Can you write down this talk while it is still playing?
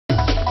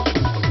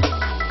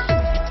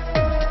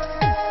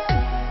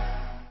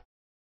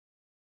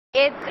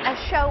It's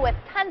a show with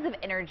tons of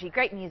energy,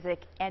 great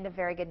music, and a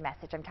very good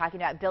message. I'm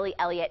talking about Billy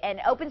Elliot, and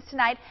it opens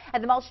tonight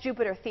at the Mulch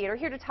Jupiter Theater.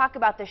 Here to talk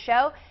about the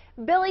show,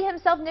 Billy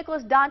himself,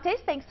 Nicholas Dantes.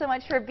 Thanks so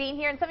much for being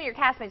here, and some of your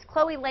castmates,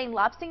 Chloe Lane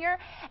Lobsinger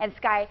and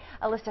Sky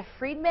Alyssa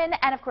Friedman,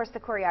 and of course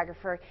the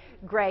choreographer,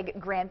 Greg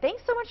Grant.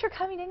 Thanks so much for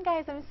coming in,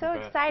 guys. I'm so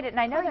excited,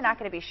 and I know they're not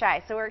going to be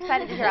shy, so we're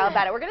excited to hear all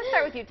about it. We're going to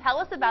start with you. Tell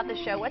us about the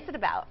show. What's it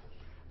about?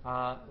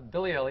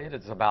 Billy Elliot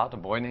is about a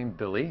boy named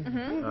Billy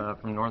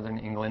from northern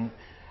England.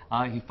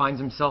 He finds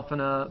himself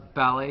in a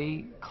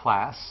ballet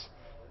class,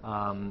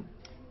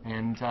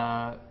 and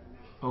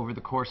over the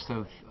course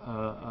of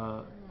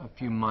a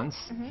few months,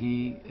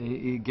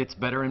 he gets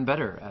better and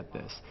better at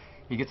this.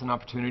 He gets an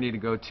opportunity to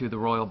go to the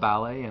Royal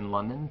Ballet in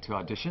London to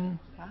audition,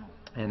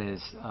 and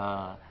his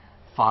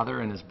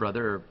father and his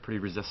brother are pretty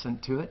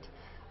resistant to it,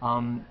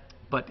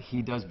 but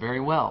he does very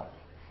well,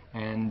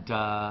 and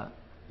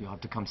you'll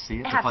have to come see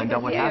it to find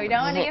out what happens. We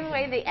don't want to give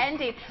away the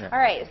ending. Yeah. All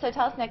right, so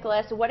tell us,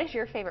 Nicholas, what is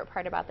your favorite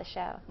part about the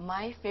show?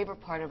 My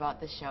favorite part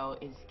about the show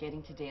is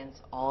getting to dance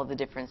all the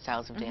different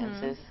styles of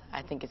dances.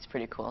 I think it's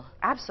pretty cool.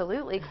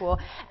 Absolutely cool.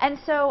 And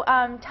so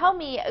tell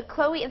me,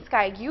 Chloe and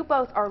Sky, you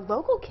both are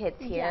local kids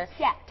here. Yes.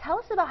 Yeah. Tell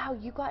us about how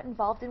you got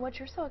involved and what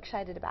you're so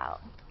excited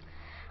about.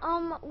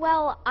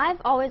 Well, I've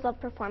always loved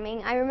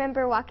performing. I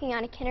remember walking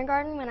out of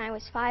kindergarten when I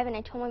was 5 and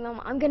I told my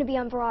mom, I'm going to be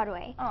on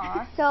Broadway.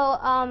 Aww. So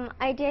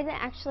I did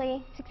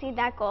actually succeed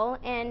that goal,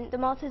 and the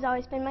Mulch has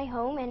always been my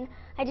home, and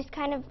I just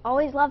kind of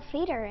always loved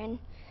theater and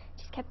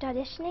just kept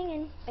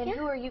auditioning. And yeah.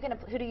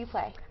 Who do you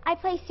play? I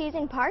play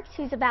Susan Parks,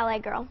 who's a ballet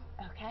girl.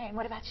 Okay, and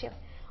what about you?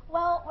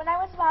 Well, when I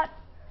was about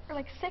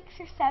like 6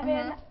 or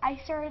 7, I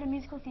started a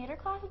musical theater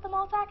class at the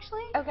Mulch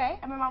actually. Okay.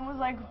 And my mom was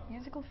like,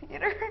 musical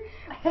theater?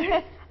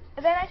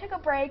 And then I took a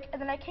break,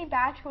 and then I came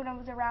back when I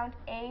was around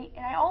 8,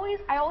 and I always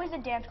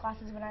did dance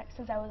classes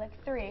since I was like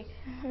 3.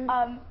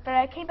 But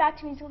I came back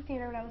to musical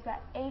theater when I was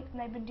about 8,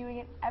 and I've been doing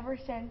it ever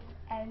since,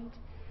 and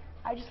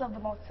I just love the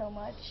Mulch so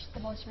much.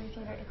 The Mulch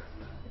Theater,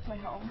 it's my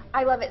home.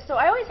 I love it. So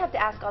I always have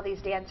to ask all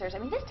these dancers, I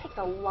mean, this takes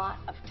a lot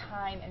of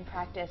time and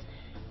practice.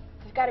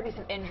 There's got to be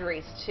some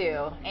injuries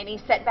too. Any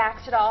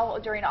setbacks at all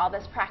during all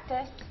this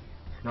practice?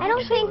 I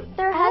don't think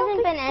there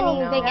hasn't been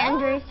any big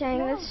injuries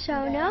during this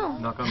show, no.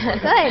 Knock on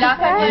wood. Good. Knock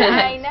on wood.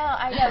 I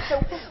know.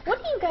 So what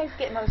do you guys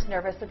get most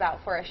nervous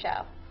about for a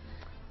show?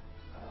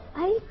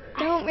 I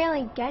don't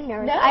really get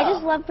nervous. No. I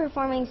just love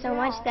performing so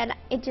much that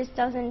it just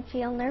doesn't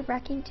feel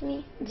nerve-wracking to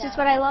me. It's just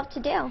what I love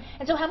to do.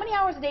 And so how many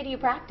hours a day do you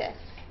practice?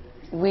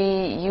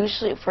 We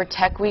usually, for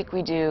Tech Week,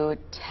 we do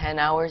 10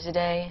 hours a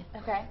day.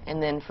 Okay. And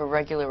then for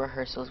regular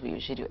rehearsals, we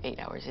usually do 8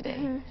 hours a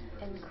day.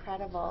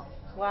 Incredible.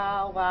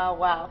 Wow, wow,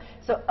 wow.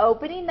 So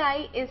opening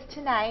night is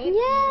tonight.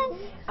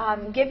 Yes.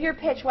 Give your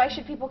pitch. Why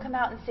should people come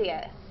out and see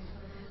it?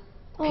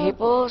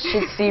 People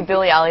should see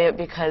Billy Elliot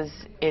because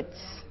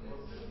it's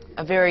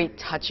a very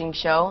touching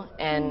show,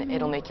 and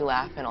it'll make you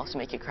laugh and also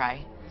make you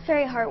cry. It's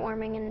very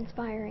heartwarming and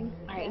inspiring.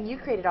 All right, and you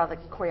created all the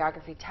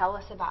choreography. Tell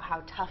us about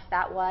how tough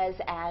that was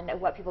and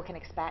what people can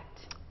expect.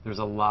 There's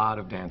a lot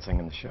of dancing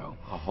in the show,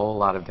 a whole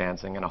lot of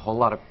dancing and a whole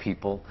lot of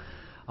people.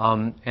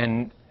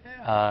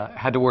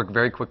 Had to work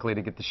very quickly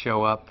to get the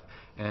show up,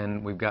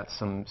 and we've got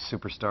some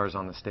superstars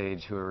on the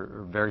stage who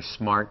are very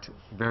smart,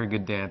 very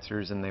good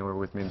dancers, and they were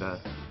with me the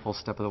whole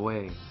step of the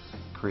way,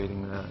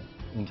 creating the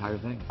entire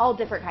thing. All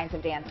different kinds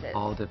of dances.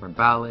 All different,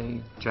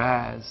 ballet,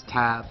 jazz,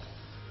 tap.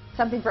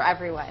 Something for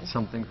everyone.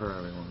 Something for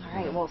everyone. All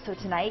right, well, so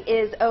tonight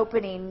is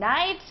opening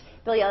night.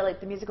 Billy Elliot,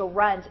 the musical,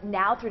 runs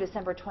now through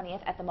December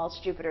 20th at the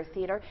Mulch Jupiter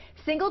Theater.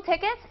 Single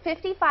tickets,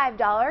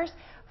 $55.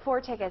 4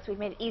 tickets. We've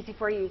made it easy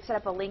for you. We've set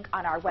up a link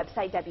on our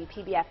website,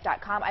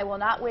 WPBF.com. I will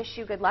not wish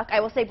you good luck. I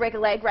will say break a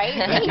leg, right?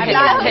 I'm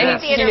not in the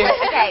theater.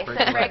 Okay,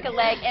 so break a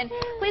leg. And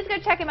please go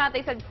check them out.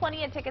 They said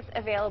plenty of tickets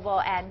available,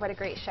 and what a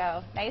great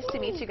show. Nice to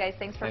meet you guys.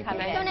 Thanks for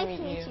coming in. So nice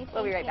to meet you.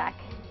 We'll be right back.